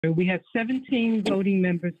We have 17 voting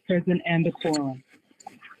members present and a quorum.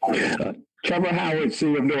 Trevor Howard,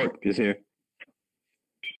 City of Newark, is here.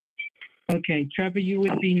 Okay, Trevor, you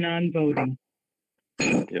would be non-voting.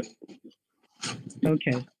 Yep.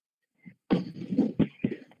 Okay.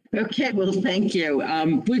 Okay, well, thank you.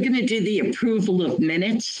 We're going to do the approval of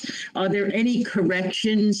minutes. Are there any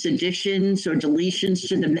corrections, additions, or deletions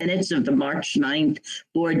to the minutes of the March 9th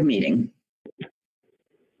board meeting?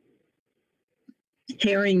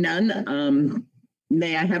 Hearing none,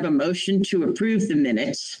 may I have a motion to approve the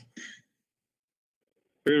minutes?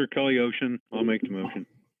 Peter Kelly Ocean, I'll make the motion.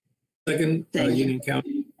 Second, Union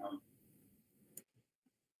County.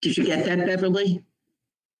 Did you get that, Beverly?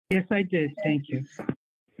 Yes, I did. Thank you.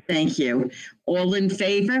 Thank you. All in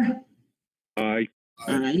favor? Aye.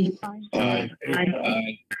 Aye. Aye.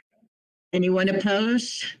 Aye. Anyone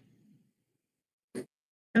opposed?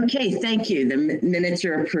 Okay, thank you. The minutes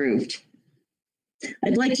are approved.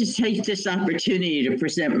 I'd like to take this opportunity to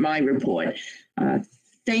present my report.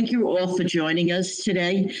 Thank you all for joining us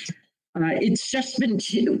today. It's just been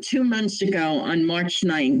two months ago on March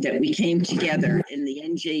 9th that we came together in the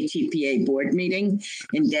NJTPA board meeting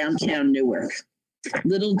in downtown Newark.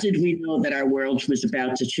 Little did we know that our world was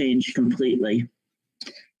about to change completely.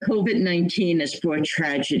 COVID-19 has brought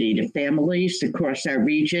tragedy to families across our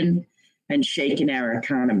region and shaken our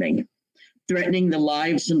economy, threatening the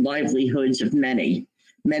lives and livelihoods of many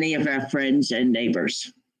of our friends and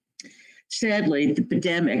neighbors. Sadly, the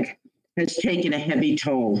pandemic has taken a heavy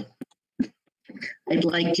toll. I'd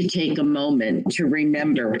like to take a moment to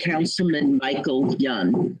remember Councilman Michael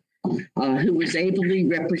Young, who was ably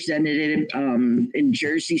represented in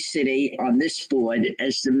Jersey City on this board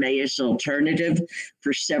as the mayor's alternative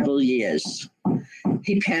for several years.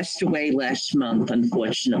 He passed away last month,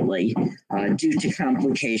 unfortunately, due to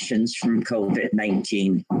complications from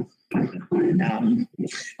COVID-19.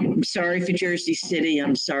 I'm sorry for Jersey City.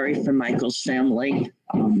 I'm sorry for Michael's family.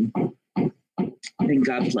 And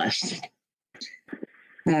God bless.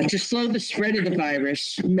 To slow the spread of the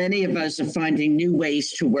virus, many of us are finding new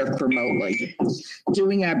ways to work remotely,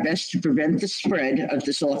 doing our best to prevent the spread of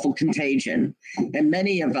this awful contagion. And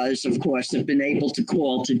many of us, of course, have been able to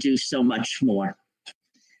call to do so much more.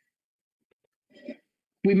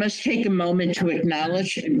 We must take a moment to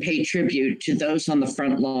acknowledge and pay tribute to those on the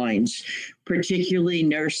front lines, particularly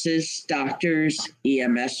nurses, doctors,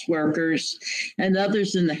 EMS workers, and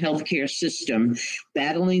others in the healthcare system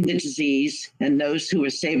battling the disease and those who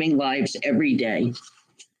are saving lives every day.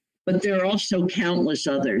 But there are also countless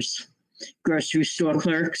others: grocery store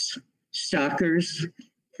clerks, stockers,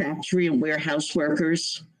 factory and warehouse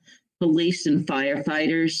workers, police and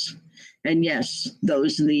firefighters, and yes,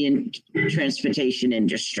 those in the transportation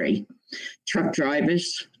industry, truck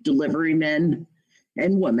drivers, delivery men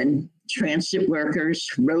and women, transit workers,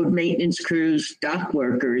 road maintenance crews, dock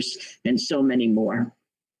workers, and so many more.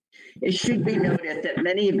 It should be noted that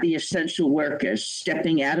many of the essential workers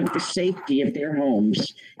stepping out of the safety of their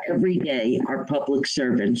homes every day are public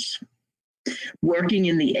servants, working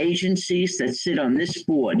in the agencies that sit on this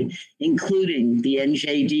board, including the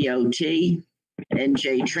NJDOT,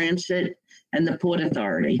 NJ Transit, and the Port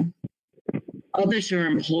Authority. Others are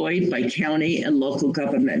employed by county and local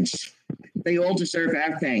governments. They all deserve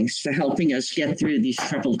our thanks for helping us get through these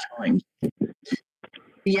troubled times.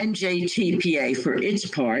 The NJTPA, for its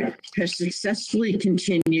part, has successfully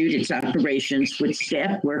continued its operations with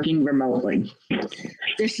staff working remotely.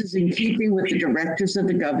 This is in keeping with the directives of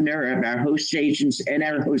the governor of our host agency,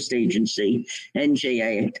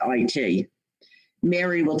 NJIT.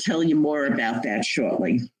 Mary will tell you more about that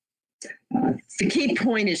shortly. The key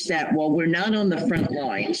point is that while we're not on the front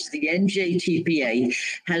lines, the NJTPA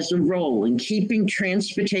has a role in keeping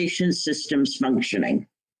transportation systems functioning.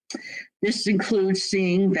 This includes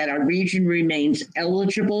seeing that our region remains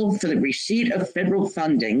eligible for the receipt of federal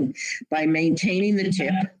funding by maintaining the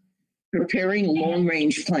TIP, preparing a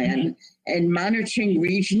long-range plan, and monitoring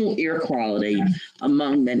regional air quality,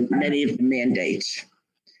 among many of the mandates.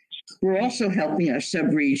 We're also helping our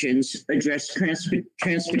subregions address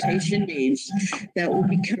transportation needs that will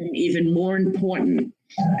become even more important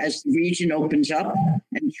as the region opens up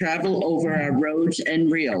and travel over our roads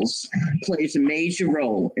and rails plays a major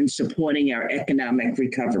role in supporting our economic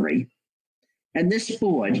recovery. And this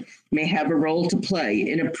board may have a role to play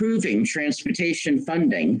in approving transportation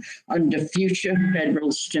funding under future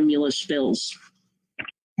federal stimulus bills.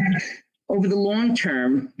 Over the long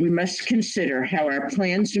term, we must consider how our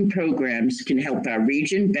plans and programs can help our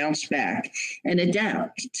region bounce back and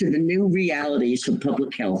adapt to the new realities of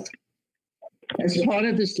public health. As part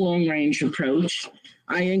of this long-range approach,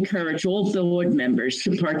 I encourage all board members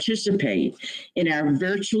to participate in our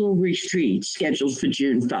virtual retreat scheduled for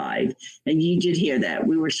June 5. And you did hear that.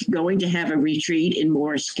 We were going to have a retreat in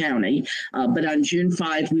Morris County, but on June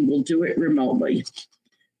 5, we will do it remotely.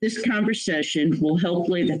 This conversation will help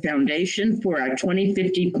lay the foundation for our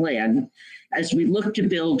 2050 plan as we look to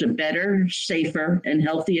build a better, safer, and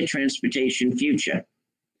healthier transportation future.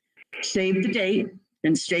 Save the date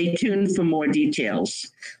and stay tuned for more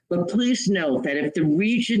details. But please note that if the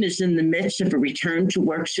region is in the midst of a return to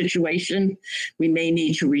work situation, we may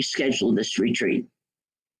need to reschedule this retreat.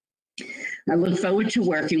 I look forward to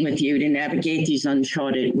working with you to navigate these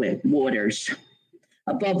uncharted waters.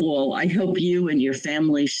 Above all, I hope you and your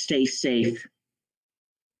family stay safe.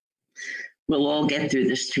 We'll all get through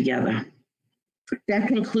this together. That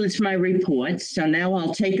concludes my report. So now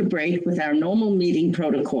I'll take a break with our normal meeting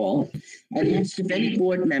protocol and ask if any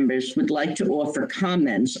board members would like to offer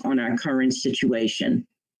comments on our current situation.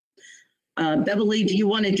 Beverly, do you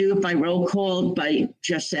want to do it by roll call by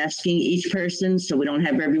just asking each person so we don't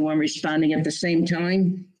have everyone responding at the same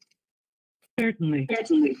time? Certainly.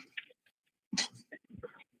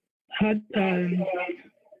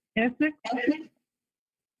 Essex?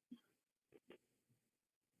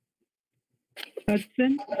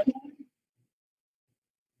 Hudson?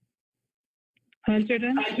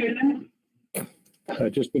 Hunterdon?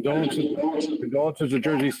 Just condolences to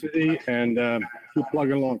Jersey City, and keep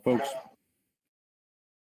plugging along, folks.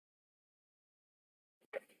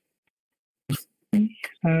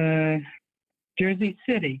 Jersey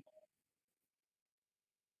City?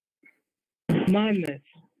 Monmouth?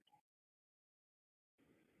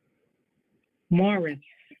 Morris?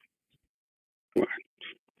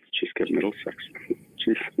 She's got Middlesex.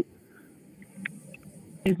 Jeez.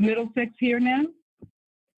 Is Middlesex here now?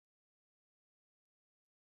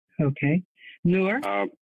 Okay. Newark?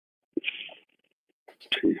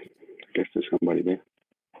 Gee, I guess there's somebody there.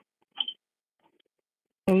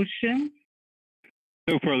 Ocean?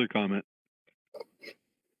 No further comment.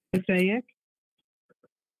 Passaic?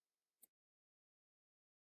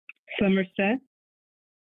 Somerset?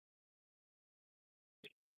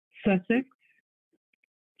 Sussex?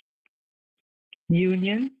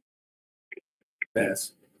 Union?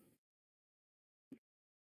 Pass.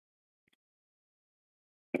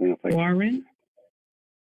 Warren?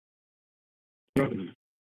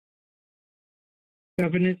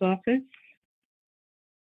 Governor's Office?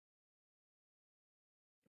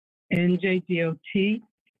 NJDOT?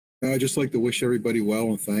 I'd just like to wish everybody well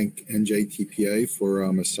and thank NJTPA for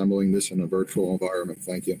assembling this in a virtual environment.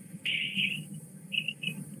 Thank you.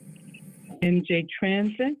 NJ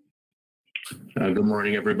Transit? Good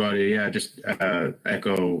morning, everybody. Yeah, just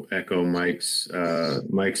echo Mike's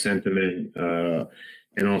sentiment,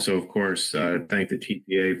 and also, of course, thank the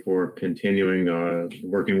TPA for continuing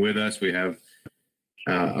working with us. We have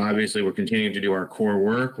obviously we're continuing to do our core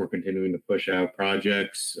work. We're continuing to push out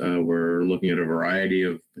projects. We're looking at a variety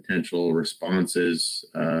of potential responses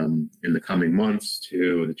in the coming months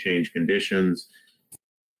to the change conditions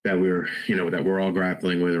that we're all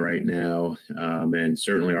grappling with right now, and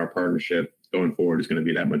certainly our partnership going forward is going to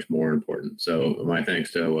be that much more important. So my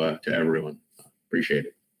thanks to everyone. Appreciate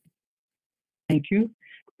it. Thank you.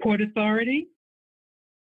 Port Authority?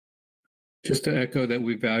 Just to echo that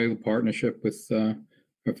we value the partnership with our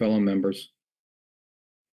fellow members.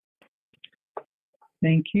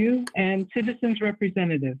 Thank you. And Citizens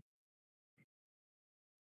Representative?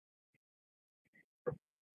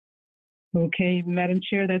 Okay, Madam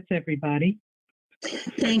Chair, that's everybody.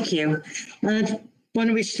 Thank you. Why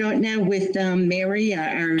don't we start now with Mary,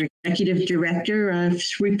 our Executive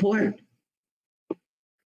Director's report.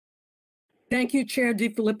 Thank you, Chair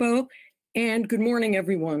DiFilippo, and good morning,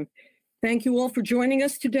 everyone. Thank you all for joining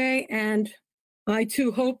us today, and I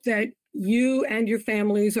too hope that you and your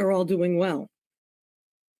families are all doing well.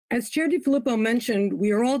 As Chair DiFilippo mentioned,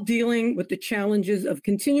 we are all dealing with the challenges of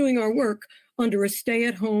continuing our work under a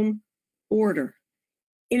stay-at-home order.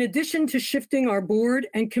 In addition to shifting our board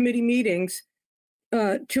and committee meetings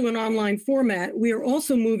to an online format, we are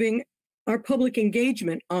also moving our public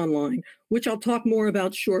engagement online, which I'll talk more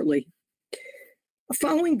about shortly.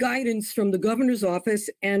 Following guidance from the Governor's Office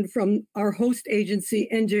and from our host agency,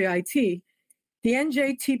 NJIT, the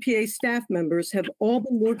NJTPA staff members have all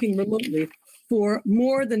been working remotely for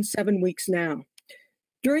more than 7 weeks now.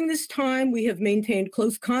 During this time, we have maintained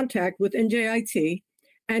close contact with NJIT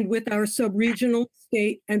and with our sub-regional,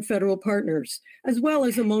 state, and federal partners, as well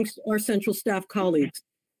as amongst our central staff colleagues.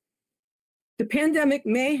 The pandemic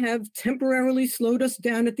may have temporarily slowed us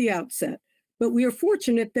down at the outset, but we are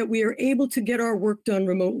fortunate that we are able to get our work done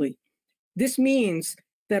remotely. This means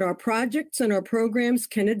that our projects and our programs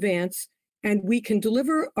can advance and we can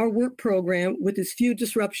deliver our work program with as few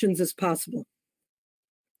disruptions as possible.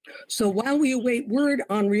 So while we await word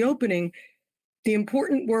on reopening, the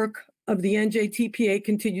important work of the NJTPA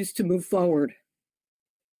continues to move forward.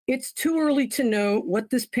 It's too early to know what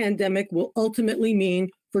this pandemic will ultimately mean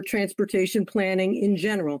for transportation planning in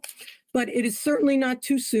general, but it is certainly not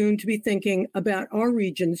too soon to be thinking about our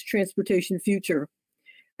region's transportation future.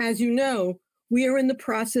 As you know, we are in the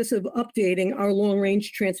process of updating our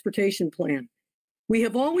long-range transportation plan. We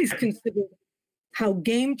have always considered how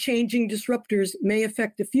game-changing disruptors may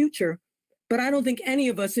affect the future, but I don't think any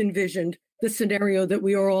of us envisioned the scenario that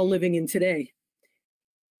we are all living in today.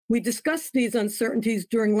 We discussed these uncertainties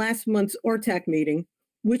during last month's ORTAC meeting,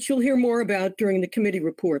 which you'll hear more about during the committee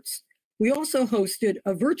reports. We also hosted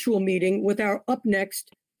a virtual meeting with our Up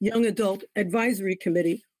Next Young Adult Advisory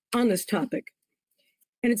Committee on this topic.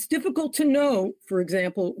 And it's difficult to know, for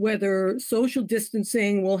example, whether social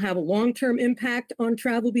distancing will have a long-term impact on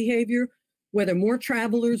travel behavior, whether more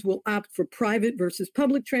travelers will opt for private versus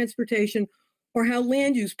public transportation, or how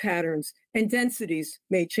land use patterns and densities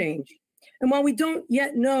may change. And while we don't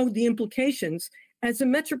yet know the implications, as a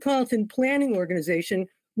metropolitan planning organization,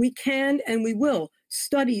 we can and we will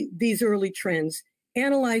study these early trends,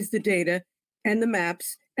 analyze the data and the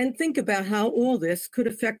maps, and think about how all this could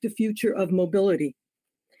affect the future of mobility.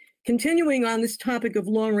 Continuing on this topic of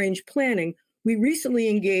long-range planning, we recently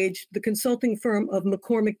engaged the consulting firm of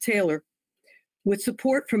McCormick Taylor with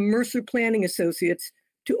support from Mercer Planning Associates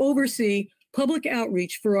to oversee public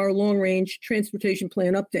outreach for our long-range transportation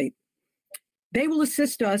plan update. They will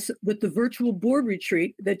assist us with the virtual board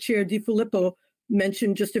retreat that Chair DiFilippo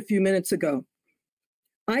mentioned just a few minutes ago.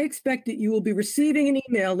 I expect that you will be receiving an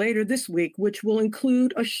email later this week, which will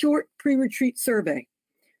include a short pre-retreat survey.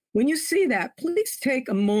 When you see that, please take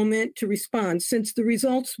a moment to respond, since the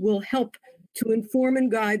results will help to inform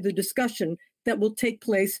and guide the discussion that will take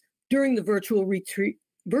place during the virtual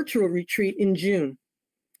retreat in June.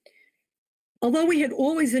 Although we had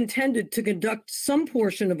always intended to conduct some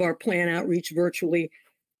portion of our plan outreach virtually,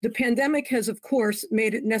 the pandemic has, of course,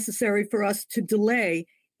 made it necessary for us to delay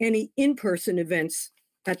any in-person events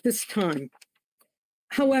at this time.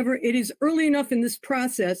 However, it is early enough in this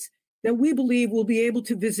process that we believe we'll be able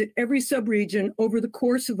to visit every subregion over the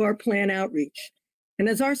course of our plan outreach. And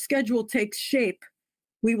as our schedule takes shape,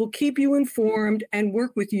 we will keep you informed and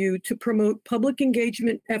work with you to promote public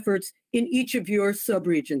engagement efforts in each of your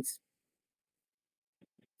subregions.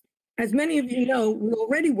 As many of you know, we're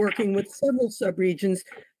already working with several subregions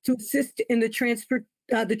to assist in the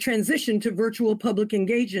transition to virtual public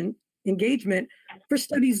engagement for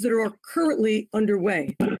studies that are currently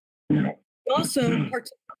underway. We also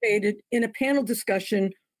participated in a panel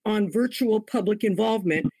discussion on virtual public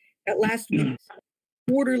involvement at last week's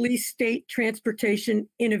quarterly State Transportation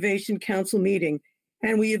Innovation Council meeting.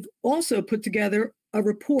 And we have also put together a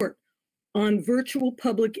report on virtual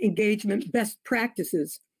public engagement best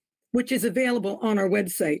practices, which is available on our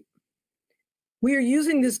website. We are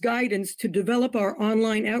using this guidance to develop our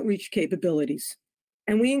online outreach capabilities,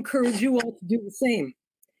 and we encourage you all to do the same.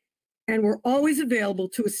 And we're always available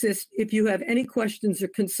to assist if you have any questions or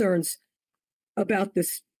concerns about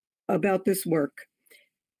this work.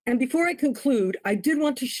 And before I conclude, I did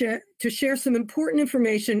want to share some important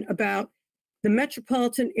information about the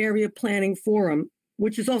Metropolitan Area Planning Forum,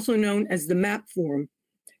 which is also known as the MAP Forum.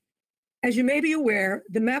 As you may be aware,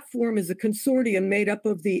 the MAP Forum is a consortium made up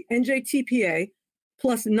of the NJTPA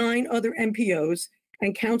plus 9 other MPOs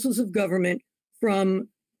and councils of government from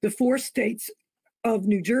the 4 states of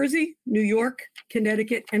New Jersey, New York,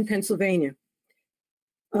 Connecticut, and Pennsylvania,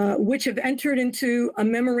 which have entered into a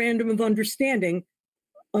memorandum of understanding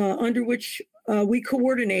under which we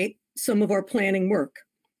coordinate some of our planning work.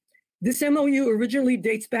 This MOU originally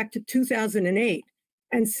dates back to 2008,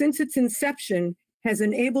 and since its inception, has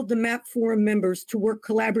enabled the MAP Forum members to work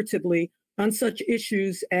collaboratively on such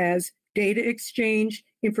issues as data exchange,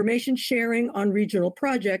 information sharing on regional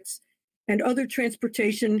projects, and other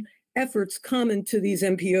transportation efforts common to these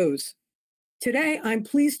MPOs. Today, I'm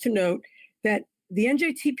pleased to note that the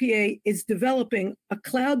NJTPA is developing a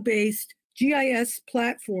cloud-based GIS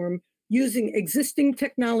platform using existing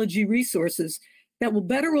technology resources that will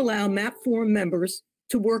better allow MAP Forum members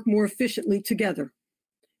to work more efficiently together.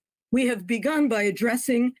 We have begun by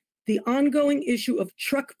addressing the ongoing issue of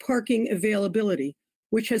truck parking availability,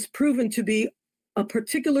 which has proven to be a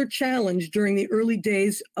particular challenge during the early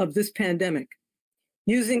days of this pandemic.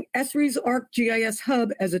 Using ESRI's ArcGIS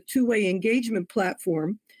Hub as a two-way engagement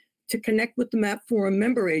platform to connect with the MAP Forum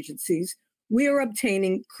member agencies, we are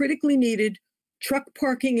obtaining critically needed truck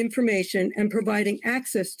parking information and providing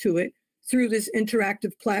access to it through this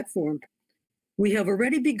interactive platform. We have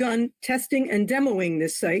already begun testing and demoing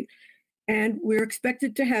this site, and we're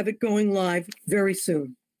expected to have it going live very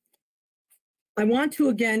soon. I want to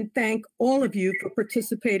again thank all of you for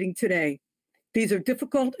participating today. These are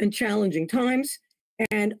difficult and challenging times,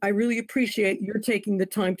 and I really appreciate your taking the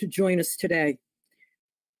time to join us today.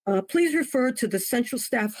 Please refer to the central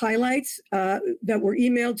staff highlights that were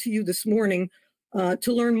emailed to you this morning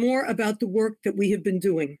to learn more about the work that we have been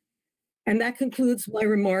doing. And that concludes my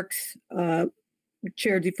remarks,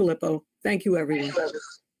 Chair DiFilippo. Thank you, everyone.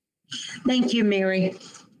 Thank you, Mary.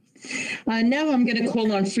 Now I'm going to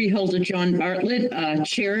call on Freeholder John Bartlett,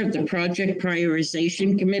 Chair of the Project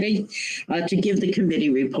Prioritization Committee, to give the committee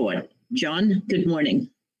report. John, good morning.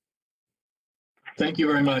 Thank you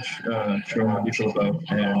very much, Chairman DiFilippo,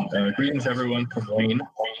 and greetings everyone from Wayne.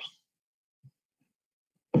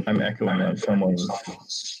 I'm echoing on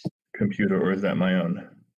someone's computer, or is that my own?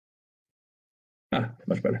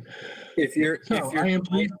 Much better. I am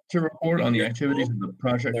pleased to report on the activities of the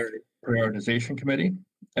Project Prioritization Committee.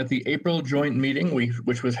 At the April joint meeting,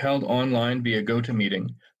 which was held online via GoToMeeting,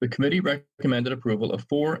 the committee recommended approval of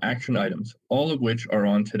 4 action items, all of which are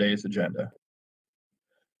on today's agenda.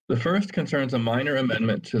 The first concerns a minor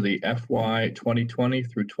amendment to the FY 2020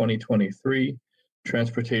 through 2023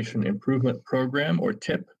 Transportation Improvement Program, or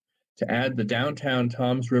TIP, to add the downtown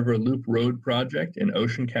Toms River Loop Road project in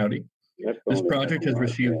Ocean County. This project has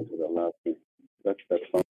received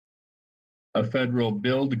a federal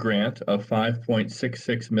build grant of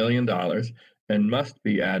 $5.66 million and must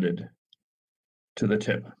be added to the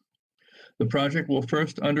TIP. The project will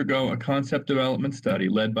first undergo a concept development study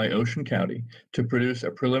led by Ocean County to produce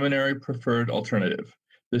a preliminary preferred alternative.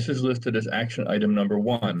 This is listed as action item number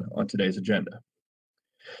 1 on today's agenda.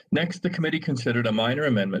 Next, the committee considered a minor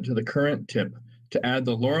amendment to the current TIP to add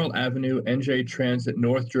the Laurel Avenue NJ Transit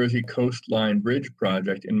North Jersey Coastline Bridge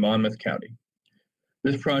project in Monmouth County.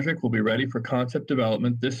 This project will be ready for concept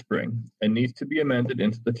development this spring and needs to be amended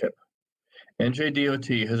into the TIP.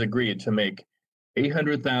 NJDOT has agreed to make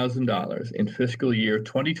 $800,000 in fiscal year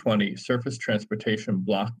 2020 Surface Transportation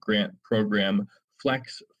Block Grant Program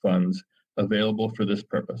Flex funds available for this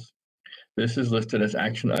purpose. This is listed as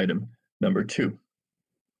action item number 2.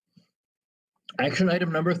 Action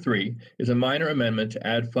item number 3 is a minor amendment to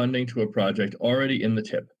add funding to a project already in the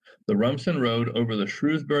TIP, the Rumson Road over the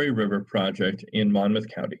Shrewsbury River project in Monmouth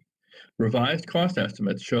County. Revised cost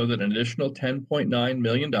estimates show that an additional $10.9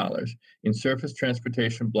 million in Surface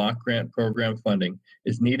Transportation Block Grant Program funding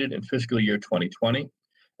is needed in fiscal year 2020,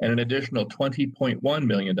 and an additional $20.1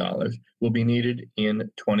 million will be needed in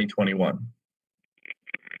 2021.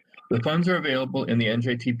 The funds are available in the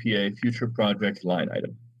NJTPA Future Projects line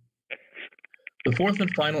item. The fourth and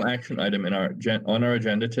final action item on our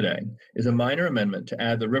agenda today is a minor amendment to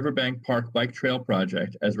add the Riverbank Park Bike Trail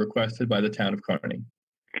project as requested by the town of Kearney.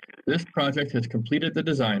 This project has completed the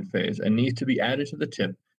design phase and needs to be added to the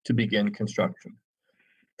TIP to begin construction.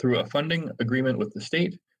 Through a funding agreement with the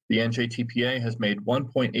state, the NJTPA has made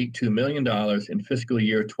 $1.82 million in fiscal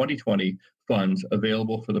year 2020 funds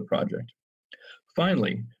available for the project.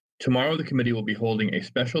 Finally, tomorrow the committee will be holding a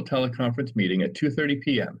special teleconference meeting at 2:30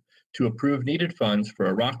 p.m. to approve needed funds for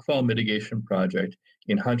a rockfall mitigation project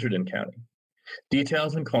in Hunterdon County.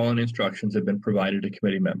 Details and call-in instructions have been provided to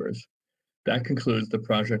committee members. That concludes the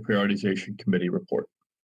Project Prioritization Committee report.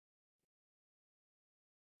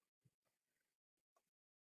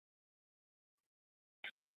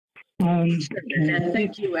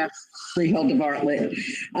 Thank you, Freeholder Bartlett.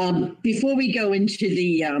 Before we go into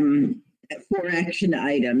the 4 action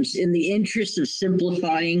items, in the interest of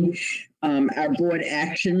simplifying our board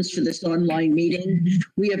actions for this online meeting,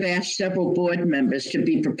 we have asked several board members to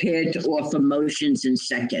be prepared to offer motions in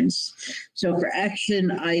seconds. So for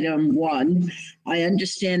action item 1, I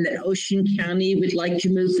understand that Ocean County would like to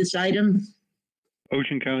move this item.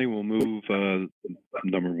 Ocean County will move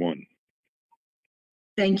number 1.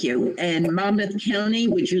 Thank you. And Monmouth County,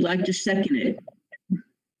 would you like to second it?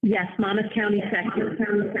 Yes, Monmouth County second.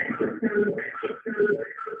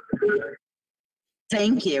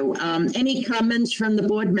 Thank you. Any comments from the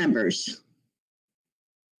board members?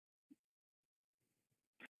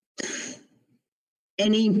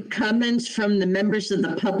 Any comments from the members of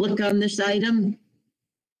the public on this item?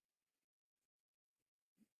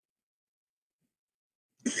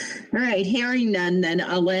 All right, hearing none, then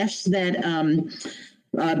I'll ask that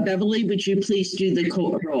Beverly, would you please do the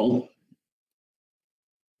roll?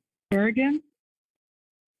 Bergen?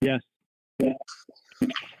 Yes.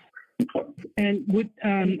 And would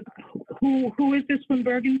who is this one,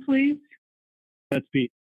 Bergen, please? That's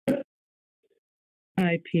Pete.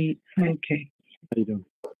 Hi, Pete. Okay. How you doing?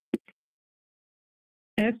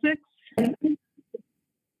 Essex,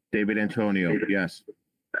 David Antonio, yes.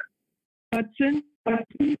 Hudson,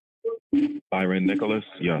 Byron Nicholas,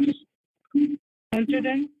 yes.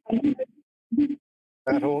 Hunterdon,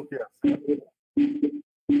 Matt Holt, yes.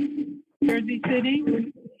 Jersey City,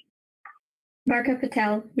 Marco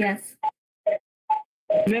Patel, yes.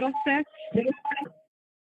 Middlesex,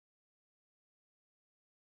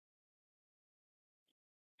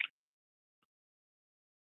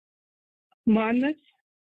 Monmouth,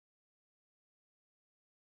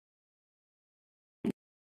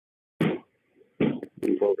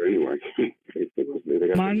 Vote anyway.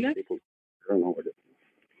 Monmouth, I don't know what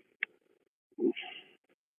it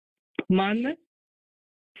Monmouth,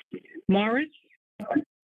 Morris,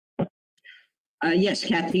 Yes,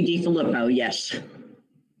 Kathy DiFilippo, yes.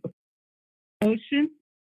 Ocean,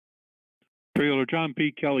 Trailer John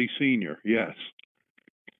P. Kelly Sr., yes.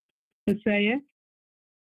 Passaic,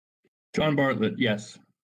 John Bartlett, yes.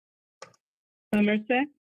 Somerset,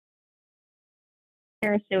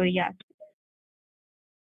 Sarasota, yes.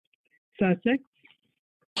 Sussex,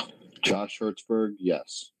 Josh Hertzberg,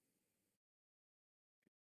 yes.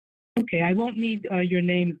 Okay, I won't need your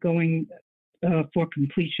names going for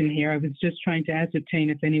completion here. I was just trying to ascertain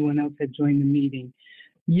if anyone else had joined the meeting.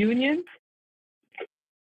 Union,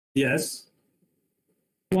 Yes.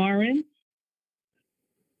 Warren,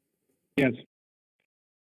 Yes.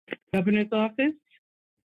 Governor's Office,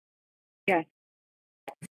 Yes.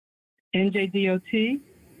 NJDOT,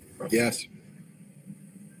 Yes.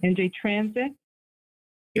 NJ Transit,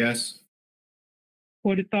 Yes.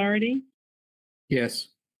 Port Authority, Yes.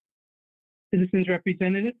 Citizens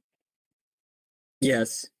Representative.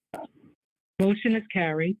 Yes. Motion is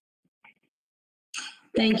carried.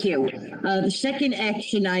 Thank you. The second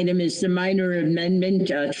action item is the minor amendment,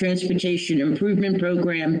 Transportation Improvement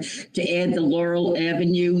Program to add the Laurel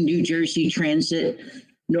Avenue, New Jersey Transit,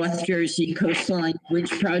 North Jersey Coastline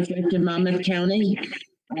Bridge Project in Monmouth County.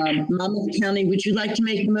 Monmouth County, would you like to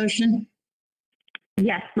make a motion?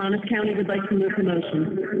 Yes, Monmouth County would like to move the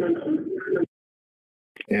motion.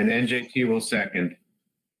 And NJT will second.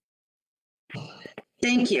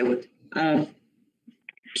 Thank you.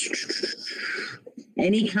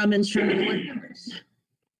 Any comments from the board members?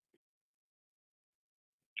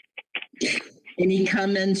 Any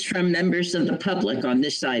comments from members of the public on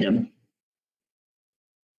this item?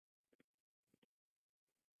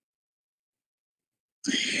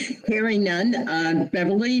 Hearing none,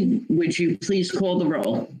 Beverly, would you please call the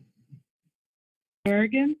roll?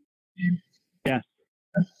 Bergen, Yes.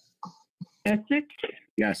 Essex,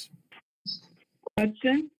 Yes.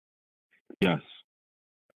 Hudson, Yes.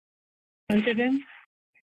 Hunterdon,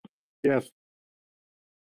 Yes.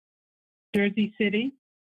 Jersey City,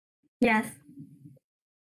 Yes.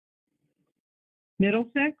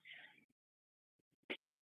 Middlesex,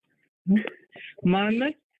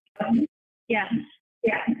 Monmouth, Yes.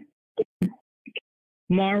 Yes.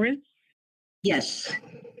 Morris, Yes.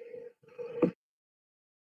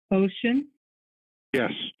 Ocean,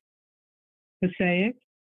 Yes. Passaic,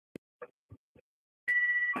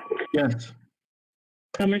 Yes.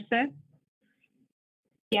 Somerset,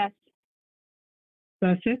 Yes.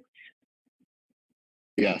 Sussex,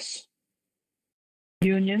 Yes.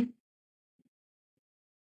 Union,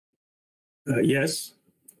 Yes.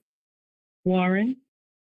 Warren,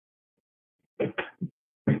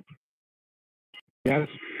 Yes.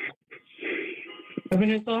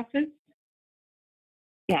 Governor's Office,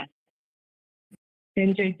 Yes.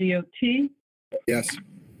 NJDOT, Yes.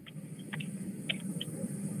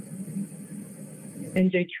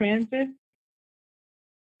 NJ Transit,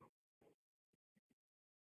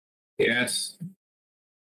 Yes.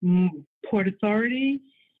 Port Authority,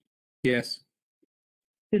 Yes.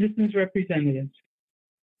 Citizens Representative.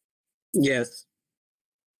 Yes.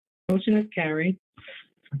 Motion is carried.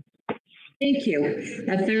 Thank you.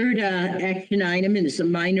 A third action item is a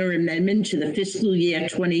minor amendment to the fiscal year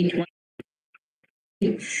 2020.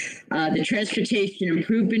 The Transportation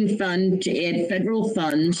Improvement Fund to add federal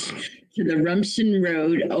funds to the Rumson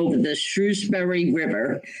Road over the Shrewsbury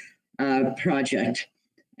River project.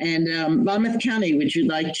 And Monmouth County, would you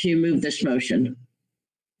like to move this motion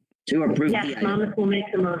to approve? Yes, the item? Monmouth will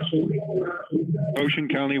make the motion. Ocean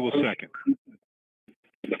County will second.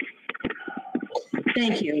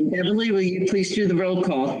 Thank you. And Beverly, will you please do the roll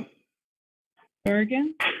call?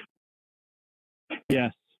 Bergen,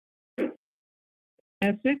 Yes.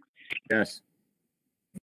 Essex, Yes.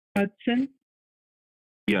 Hudson,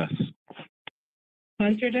 Yes.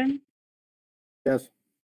 Hunterdon, Yes.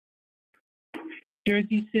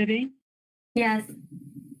 Jersey City, Yes.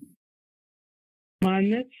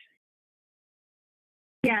 Monmouth,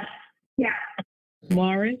 Yes.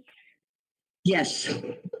 Morris, Yes.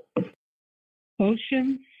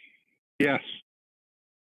 Ocean, Yes.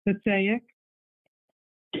 Passaic,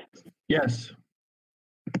 Yes.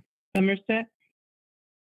 Somerset,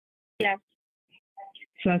 Yes.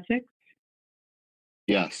 Sussex,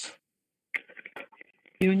 Yes.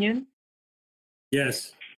 Union,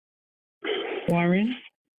 Yes. Warren.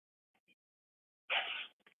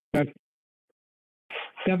 Yes.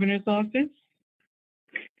 Governor's Office,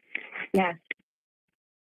 Yes.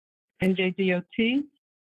 NJDOT,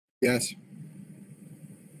 Yes.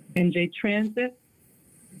 NJ Transit,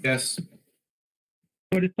 Yes.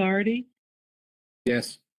 Port Authority,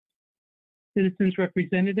 Yes. Citizens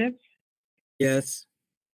Representative. Yes.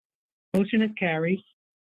 Motion is carried.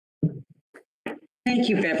 Thank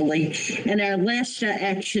you, Beverly. And our last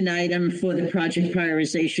action item for the Project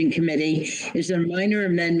Prioritization Committee is a minor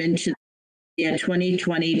amendment to the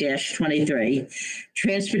 2020-23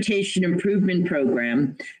 Transportation Improvement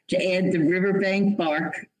Program to add the Riverbank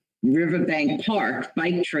Park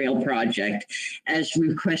Bike Trail Project as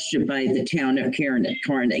requested by the town of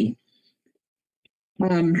Kearney.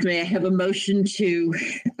 May I have a motion to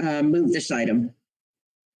move this item?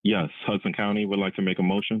 Yes. Hudson County would like to make a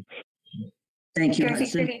motion. Thank you, Jersey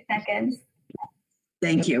Hudson. City seconds.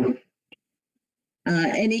 Thank you.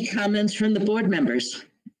 Any comments from the board members?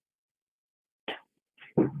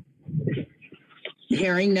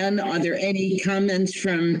 Hearing none, are there any comments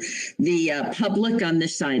from the public on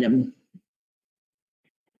this item?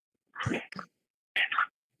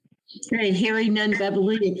 Great, hearing none,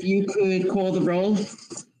 Beverly, if you could call the roll.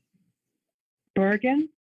 Bergen,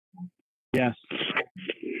 Yes.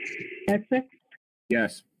 Essex,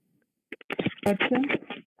 Yes. Hudson,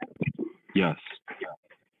 Yes.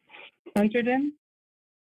 Hunterdon,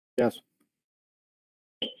 Yes.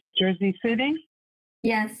 Jersey City,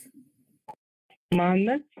 Yes.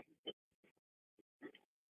 Monmouth,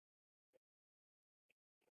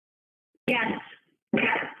 Yes.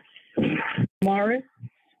 Morris,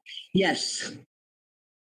 Yes.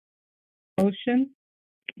 Ocean,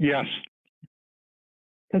 Yes.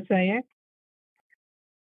 Passaic,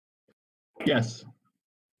 Yes.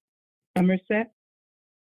 Somerset.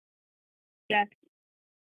 Yes.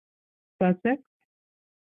 Sussex,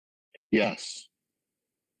 Yes.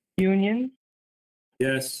 Union,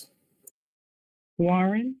 Yes.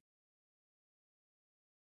 Warren.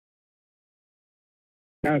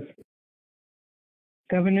 Yes.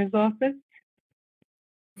 Governor's Office.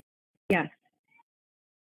 Yes.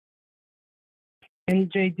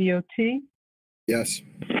 NJDOT, Yes.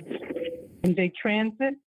 NJ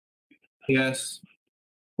Transit, Yes.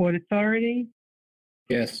 Port Authority,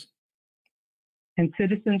 Yes. and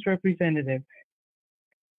Citizens Representative.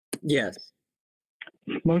 Yes.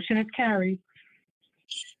 Motion is carried.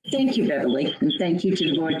 Thank you, Beverly, and thank you to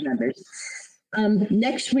the board members.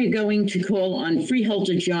 Next, we're going to call on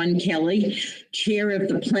Freeholder John Kelly, Chair of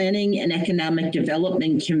the Planning and Economic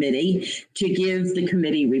Development Committee, to give the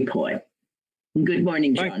committee report. Good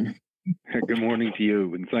morning, John. Good morning to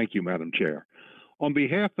you, and thank you, Madam Chair. On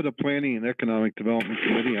behalf of the Planning and Economic Development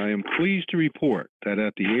Committee, I am pleased to report that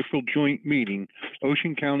at the April joint meeting,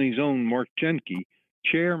 Ocean County's own Mark Jenke,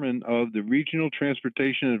 Chairman of the Regional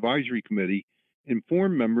Transportation Advisory Committee,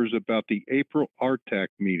 informed members about the April RTAC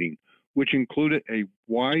meeting, which included a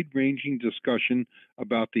wide-ranging discussion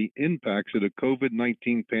about the impacts of the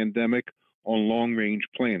COVID-19 pandemic on long-range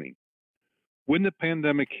planning. When the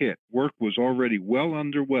pandemic hit, work was already well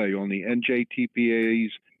underway on the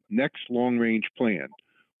NJTPA's next long-range plan,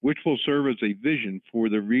 which will serve as a vision for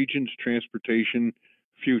the region's transportation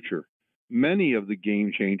future. Many of the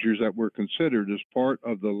game changers that were considered as part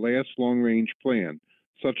of the last long-range plan,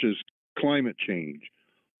 such as climate change,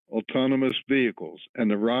 autonomous vehicles,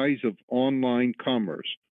 and the rise of online commerce,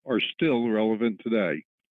 are still relevant today.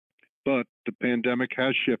 But the pandemic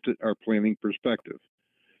has shifted our planning perspective.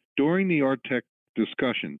 During the RTEC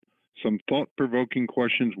discussion, some thought-provoking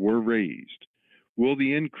questions were raised. Will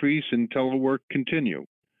the increase in telework continue?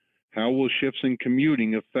 How will shifts in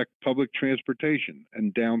commuting affect public transportation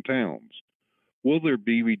and downtowns? Will there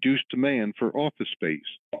be reduced demand for office space?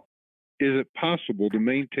 Is it possible to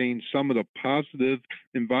maintain some of the positive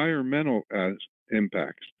environmental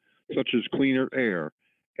impacts, such as cleaner air,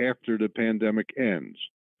 after the pandemic ends?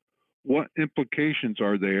 What implications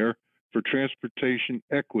are there for transportation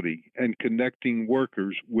equity and connecting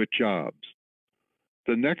workers with jobs?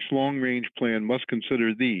 The next long-range plan must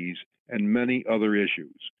consider these and many other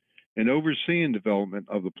issues. In overseeing development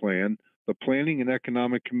of the plan, the Planning and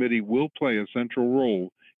Economic Committee will play a central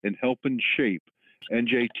role in helping shape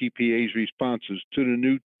NJTPA's responses to the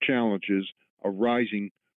new challenges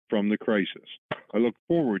arising from the crisis. I look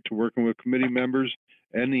forward to working with committee members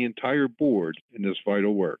and the entire board in this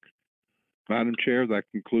vital work. Madam Chair, that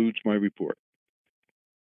concludes my report.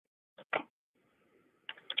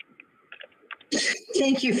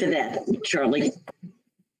 Thank you for that, Charlie.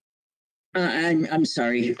 I'm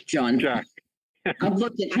sorry, John. Jack. I'm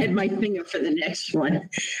looking, I had my finger for the next one.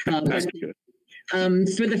 That's good.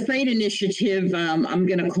 For the Freight Initiative, I'm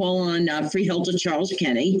going to call on Freeholder Charles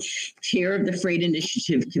Kenny, Chair of the Freight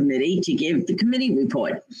Initiative Committee, to give the committee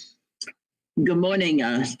report. Good morning,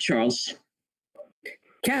 Charles.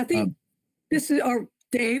 Kathy, this is our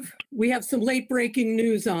Dave. We have some late breaking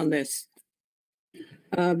news on this.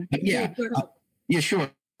 Yeah,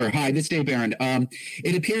 sure. Hi, this is Dave Barron.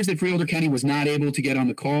 It appears that Freeholder Kenny was not able to get on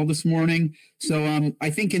the call this morning. So I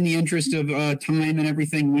think in the interest of time and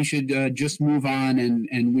everything, we should just move on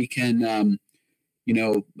and we can,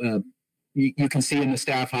 you can see in the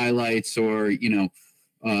staff highlights or,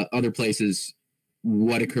 other places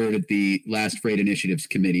what occurred at the last Freight Initiatives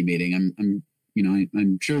Committee meeting.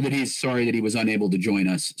 I'm sure that he's sorry that he was unable to join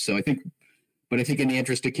us. So I think in the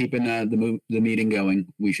interest of keeping the meeting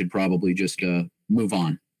going, we should probably just move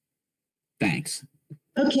on. Thanks.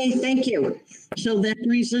 Okay, thank you. So that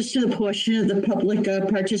brings us to the portion of the public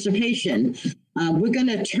participation. We're going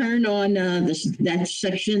to turn on that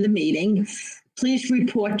section of the meeting. Please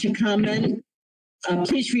report to comment.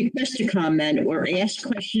 Please request a comment or ask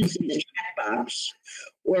questions in the chat box,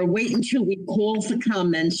 or wait until we call for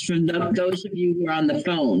comments from those of you who are on the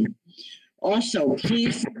phone. Also,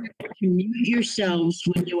 please mute yourselves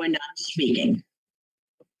when you are not speaking.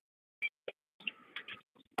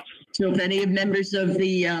 So if any members of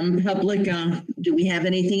the public, do we have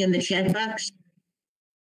anything in the chat box?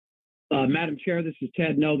 Madam Chair, this is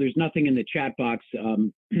Ted. No, there's nothing in the chat box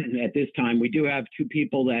at this time. We do have two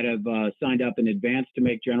people that have signed up in advance to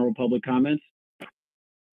make general public comments.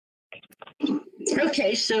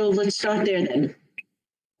 Okay, so let's start there then.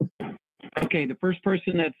 Okay, the first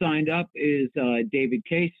person that signed up is David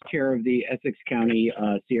Case, chair of the Essex County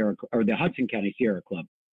Sierra, or the Hudson County Sierra Club.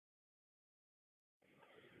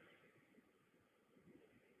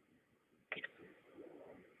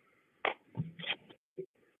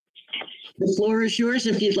 The floor is yours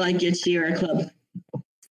if you'd like it, Sierra Club.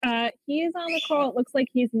 He is on the call. It looks like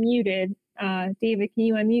he's muted. David, can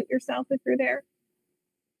you unmute yourself if you're there?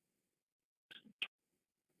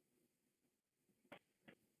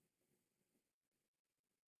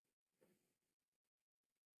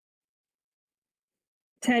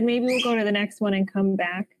 Ted, maybe we'll go to the next one and come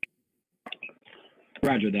back.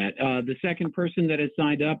 Roger that. The second person that has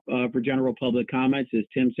signed up for general public comments is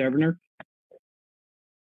Tim Severner.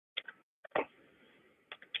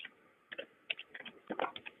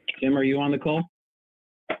 Tim, are you on the call?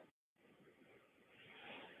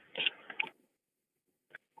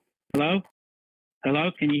 Hello?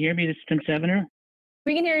 Hello, can you hear me? This is Tim Severner.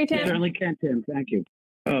 We can hear you, Tim. I certainly can, Tim. Thank you.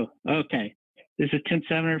 Oh, okay. This is Tim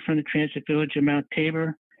Severner from the Transit Village of Mount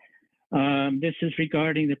Tabor. This is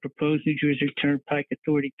regarding the proposed New Jersey Turnpike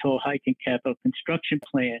Authority toll hike and capital construction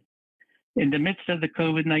plan. In the midst of the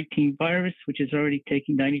COVID-19 virus, which is already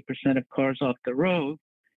taking 90% of cars off the road,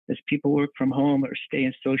 as people work from home or stay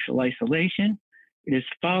in social isolation, it is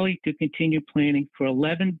folly to continue planning for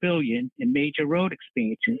 $11 billion in major road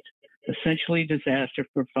expansions, essentially a disaster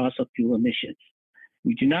for fossil fuel emissions.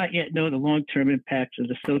 We do not yet know the long-term impacts of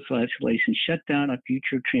the social isolation shutdown on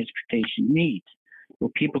future transportation needs.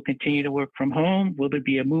 Will people continue to work from home? Will there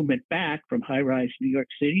be a movement back from high-rise New York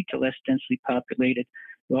City to less densely populated,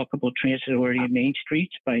 walkable transit-oriented main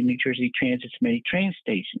streets by New Jersey Transit's many train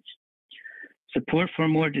stations? Support for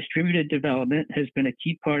more distributed development has been a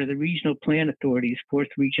key part of the Regional Plan Authority's fourth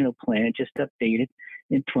regional plan, just updated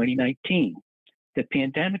in 2019. The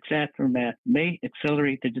pandemic's aftermath may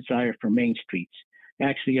accelerate the desire for main streets.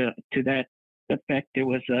 Actually, to that effect, there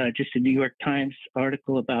was just a New York Times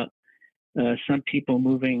article about some people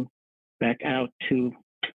moving back out to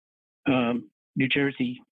New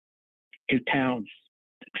Jersey to towns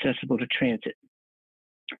accessible to transit.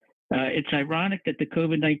 It's ironic that the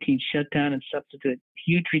COVID-19 shutdown and subsequent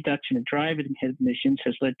huge reduction in driving emissions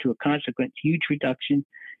has led to a consequent huge reduction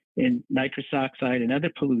in nitrous oxide and other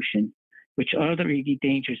pollution, which already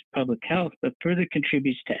endangers public health, but further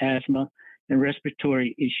contributes to asthma and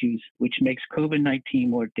respiratory issues, which makes COVID-19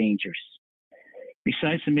 more dangerous.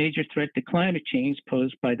 Besides the major threat to climate change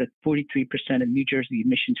posed by the 43% of New Jersey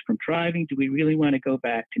emissions from driving, do we really want to go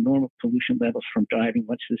back to normal pollution levels from driving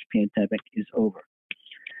once this pandemic is over?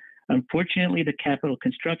 Unfortunately, the capital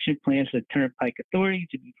construction plans of the Turnpike Authority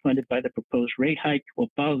to be funded by the proposed rate hike will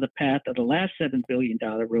follow the path of the last $7 billion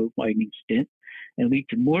road widening stint, and lead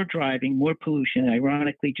to more driving, more pollution, and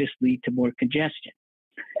ironically just lead to more congestion.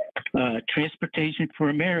 Transportation for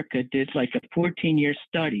America did like a 14-year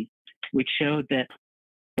study, which showed that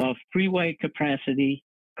while freeway capacity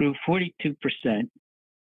grew 42%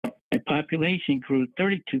 and population grew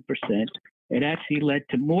 32%, it actually led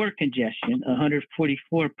to more congestion,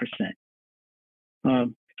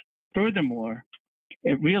 144%. Furthermore,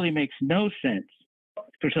 it really makes no sense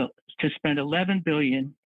to spend $11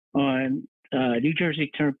 billion on New Jersey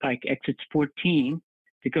Turnpike exits 14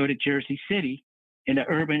 to go to Jersey City in an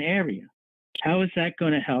urban area. How is that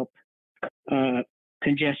going to help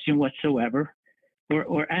congestion whatsoever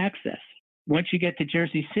or access? Once you get to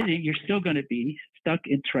Jersey City, you're still going to be stuck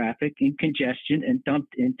in traffic and congestion and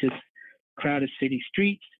dumped into crowded city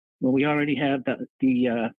streets. Well, we already have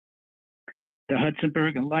the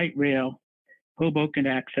Hudsonburg and Light Rail, Hoboken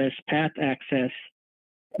access, path access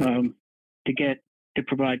to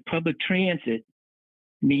provide public transit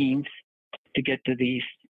means to get to these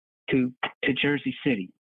to Jersey City.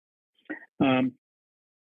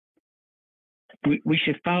 We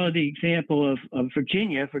should follow the example of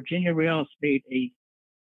Virginia. Virginia Rail has made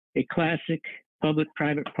a classic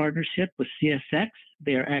public-private partnership with CSX.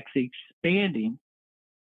 They are actually expanding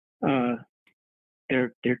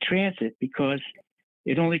their transit because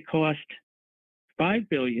it only cost $5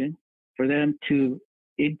 billion for them to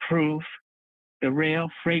improve the rail,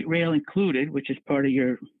 freight rail included, which is part of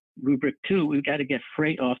your rubric 2. We've got to get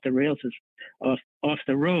freight off the rails, off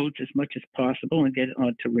the roads as much as possible and get it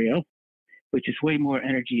onto rail, which is way more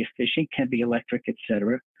energy efficient, can be electric,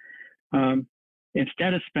 etc.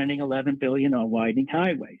 Instead of spending $11 billion on widening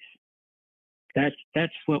highways.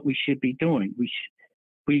 That's what we should be doing.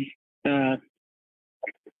 The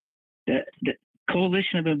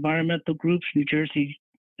Coalition of Environmental Groups, New Jersey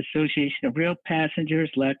Association of Rail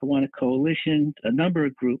Passengers, Lackawanna Coalition, a number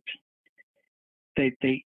of groups,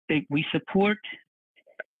 we support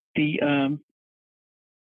the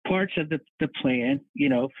parts of the plan,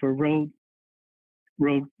 for road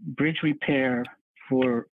bridge repair,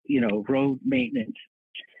 for road maintenance,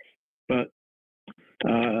 but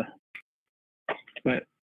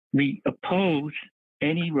we oppose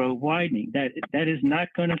any road widening. That is not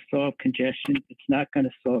going to solve congestion. It's not going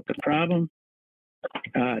to solve the problem.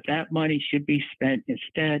 That money should be spent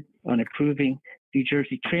instead on improving New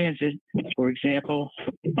Jersey Transit. For example,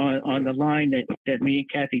 on the line that me and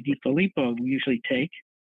Kathy DiFilippo usually take,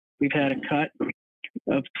 we've had a cut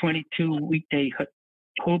of 22 weekday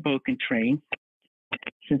Hoboken trains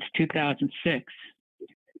since 2006,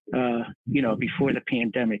 before the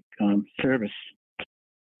pandemic service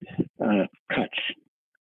cuts.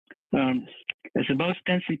 As the most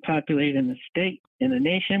densely populated in the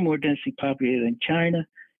nation, more densely populated than China,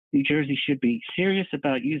 New Jersey should be serious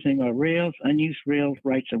about using our rails, unused rail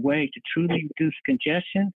rights of way to truly reduce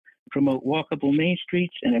congestion, promote walkable main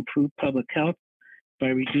streets, and improve public health by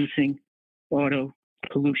reducing auto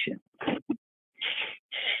pollution.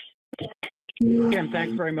 Again,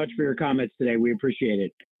 thanks very much for your comments today. We appreciate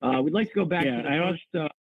it. We'd like to go back to the first,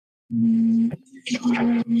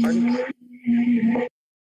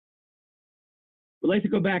 we'd like to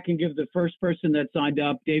go back and give the first person that signed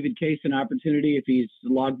up, David Case, an opportunity if he's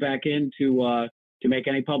logged back in to make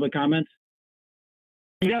any public comments.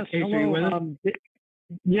 Yes, Case, hello. are you with us?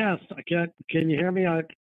 Yes, I can you hear me? I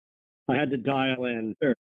had to dial in.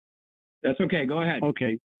 Sure. That's okay. Go ahead.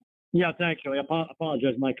 Okay. Yeah, thank you. I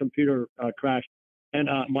apologize. My computer crashed, and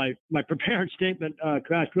my prepared statement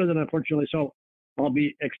crashed with it, unfortunately. So I'll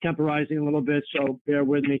be extemporizing a little bit. So bear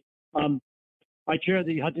with me. I chair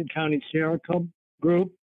the Hudson County Sierra Club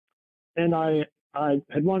group, and I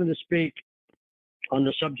had wanted to speak on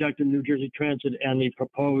the subject of New Jersey Transit and the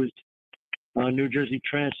proposed New Jersey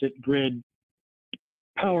Transit grid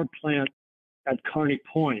power plant at Kearney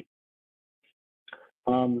Point.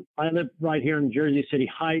 I live right here in Jersey City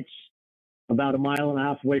Heights, about 1.5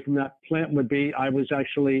 miles away from that plant would be. I was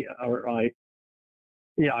actually, I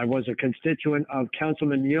was a constituent of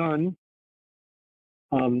Councilman Yun.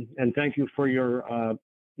 And thank you for your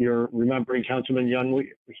remembering Councilman Yun.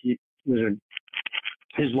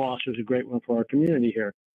 His loss was a great one for our community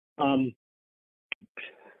here.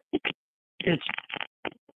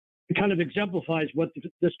 It kind of exemplifies what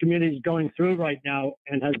this community is going through right now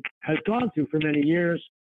and has gone through for many years,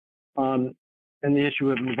 and the issue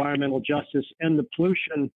of environmental justice and the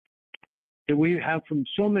pollution that we have from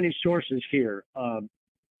so many sources here.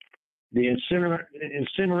 The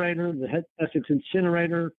incinerator, the Essex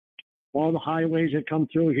incinerator, all the highways that come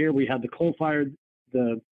through here. We had the coal-fired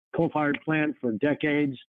plant for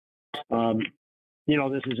decades.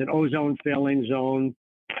 This is an ozone failing zone.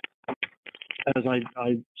 as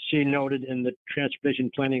I see noted in the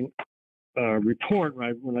transportation planning report,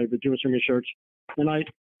 right, when I was doing some research, and I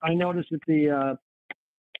noticed that the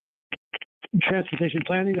Transportation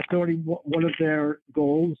Planning Authority, one of their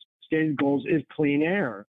stated goals, is clean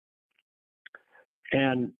air.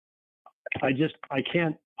 And I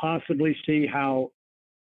can't possibly see how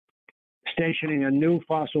stationing a new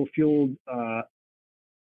fossil fueled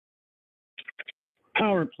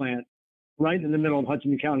power plant right in the middle of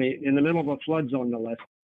Hudson County, in the middle of a flood zone, no less,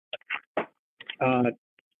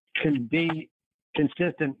 can be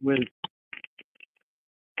consistent with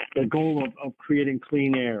the goal of creating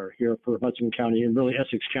clean air here for Hudson County and really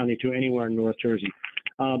Essex County to anywhere in North Jersey.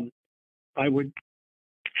 And I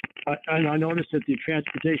noticed that the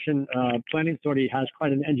Transportation Planning Authority has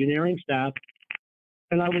quite an engineering staff,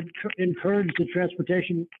 and I would encourage the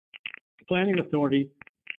Transportation Planning Authority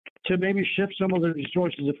to maybe shift some of the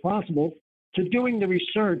resources, if possible, to doing the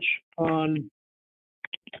research on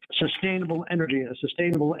sustainable energy,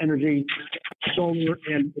 solar,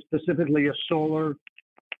 and specifically a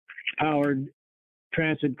solar-powered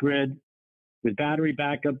transit grid with battery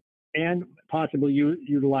backup and possibly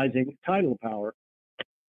utilizing tidal power.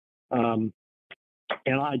 And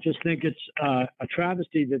I just think it's a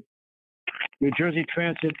travesty that New Jersey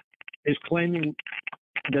Transit is claiming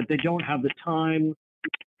that they don't have the time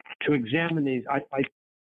to examine these.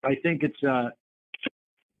 I think it's a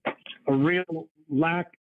real lack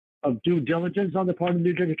of due diligence on the part of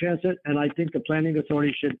New Jersey Transit, and I think the Planning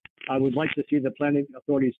Authority I would like to see the Planning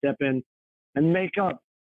Authority step in and make up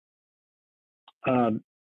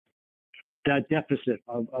that deficit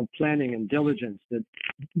of planning and diligence that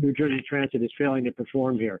New Jersey Transit is failing to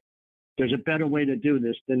perform here. There's a better way to do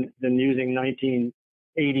this than using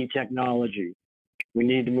 1980 technology. We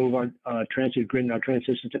need to move our transit grid and our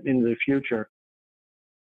transit system into the future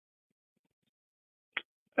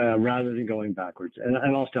rather than going backwards. And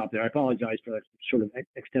I'll stop there. I apologize for that sort of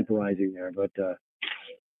extemporizing there, but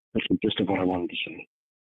that's the gist of what I wanted to say.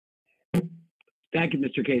 Thank you,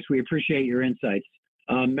 Mr. Case. We appreciate your insights.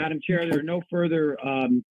 Madam Chair, there are no further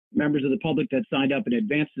members of the public that signed up in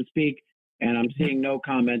advance to speak, and I'm seeing no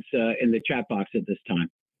comments in the chat box at this time.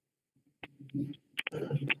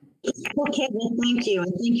 Okay, well, thank you.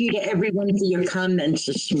 And thank you to everyone for your comments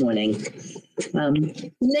this morning.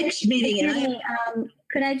 Next meeting.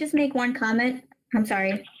 Could I just make one comment? I'm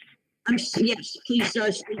sorry. Yes, please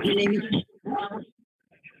state your name.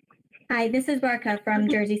 Hi, this is Barca from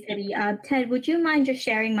Jersey City. Ted, would you mind just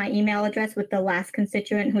sharing my email address with the last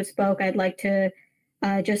constituent who spoke? I'd like to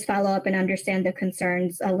just follow up and understand the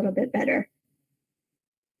concerns a little bit better.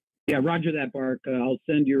 Yeah, roger that, Bark. I'll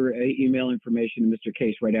send your email information to Mr.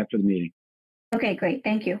 Case right after the meeting. Okay, great.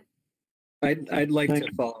 Thank you. I'd like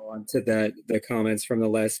to follow on to the comments from the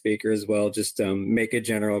last speaker as well. Just make a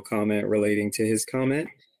general comment relating to his comment.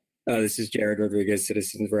 This is Jared Rodriguez,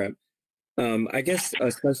 Citizens Rep. I guess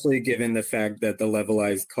especially given the fact that the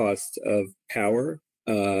levelized cost of power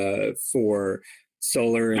for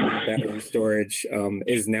solar and battery storage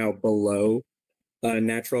is now below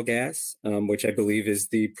natural gas, which I believe is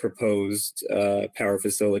the proposed power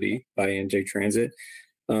facility by NJ Transit.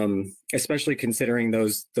 Especially considering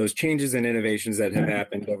those changes and innovations that have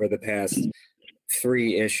happened over the past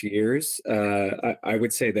 3-ish years, I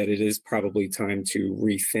would say that it is probably time to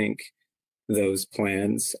rethink those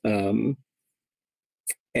plans.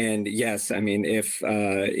 And yes, I mean, if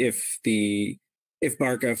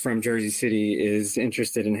Barca from Jersey City is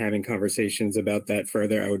interested in having conversations about that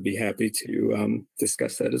further, I would be happy to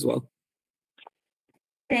discuss that as well.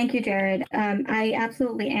 Thank you, Jared. I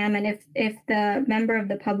absolutely am. And if the member of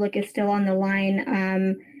the public is still on the line,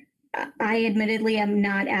 I admittedly am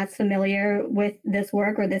not as familiar with this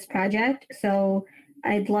work or this project. So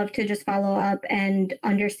I'd love to just follow up and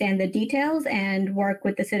understand the details and work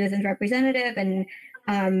with the citizens representative and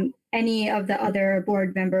any of the other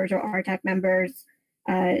board members or RTAC members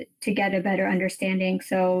to get a better understanding.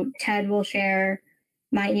 So Ted will share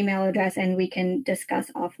my email address and we can discuss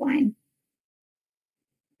offline.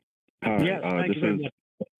 Hi, this is.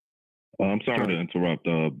 I'm sorry to interrupt.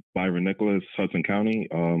 Byron Nicholas, Hudson County.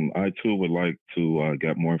 I too would like to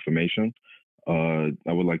get more information. I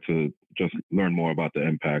would like to just learn more about the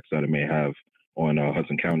impacts that it may have on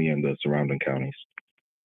Hudson County and the surrounding counties.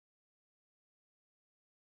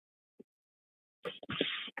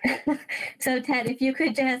 So Ted, if you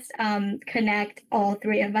could just connect all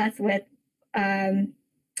three of us with the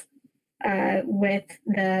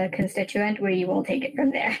constituent, we will take it from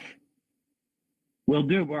there. Will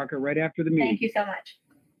do, Barker, right after the meeting. Thank you so much.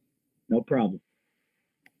 No problem.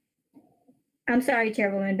 I'm sorry,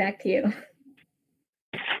 Chairwoman, back to you.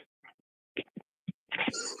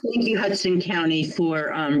 Thank you, Hudson County,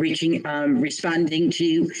 for responding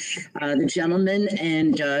to the gentleman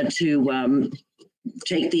and to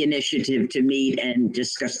take the initiative to meet and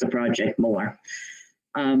discuss the project more.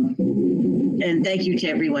 And thank you to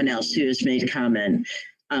everyone else who has made comment.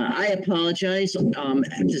 I apologize.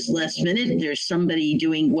 At this last minute, there's somebody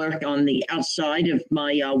doing work on the outside of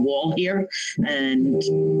my wall here, and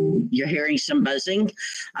you're hearing some buzzing.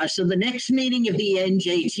 So the next meeting of the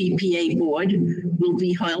NJTPA board will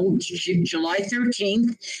be held July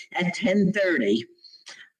 13th at 10:30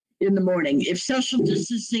 in the morning. If social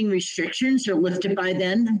distancing restrictions are lifted by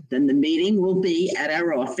then the meeting will be at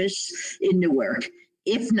our office in Newark.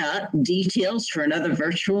 If not, details for another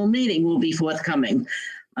virtual meeting will be forthcoming.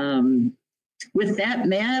 With that,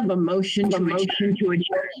 may I have a motion to adjourn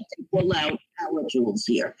to pull out our jewels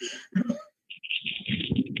here?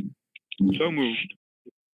 So moved.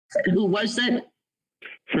 Who was that?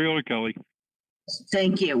 Freeholder Kelly.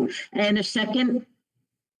 Thank you. And a second?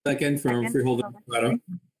 Second from Freeholder Colorado.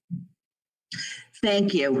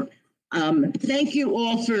 Thank you. Thank you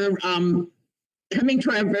all for coming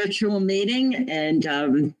to our virtual meeting, and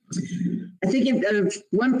I think it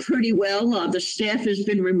went pretty well. The staff has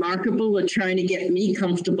been remarkable at trying to get me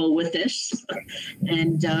comfortable with this,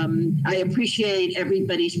 and I appreciate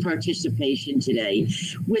everybody's participation today.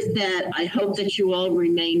 With that, I hope that you all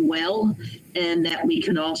remain well and that we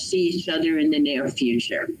can all see each other in the near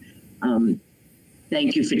future.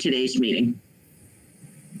 Thank you for today's meeting.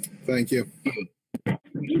 Thank you.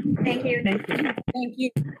 Thank you. Thank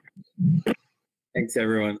you. Thanks,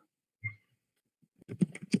 everyone.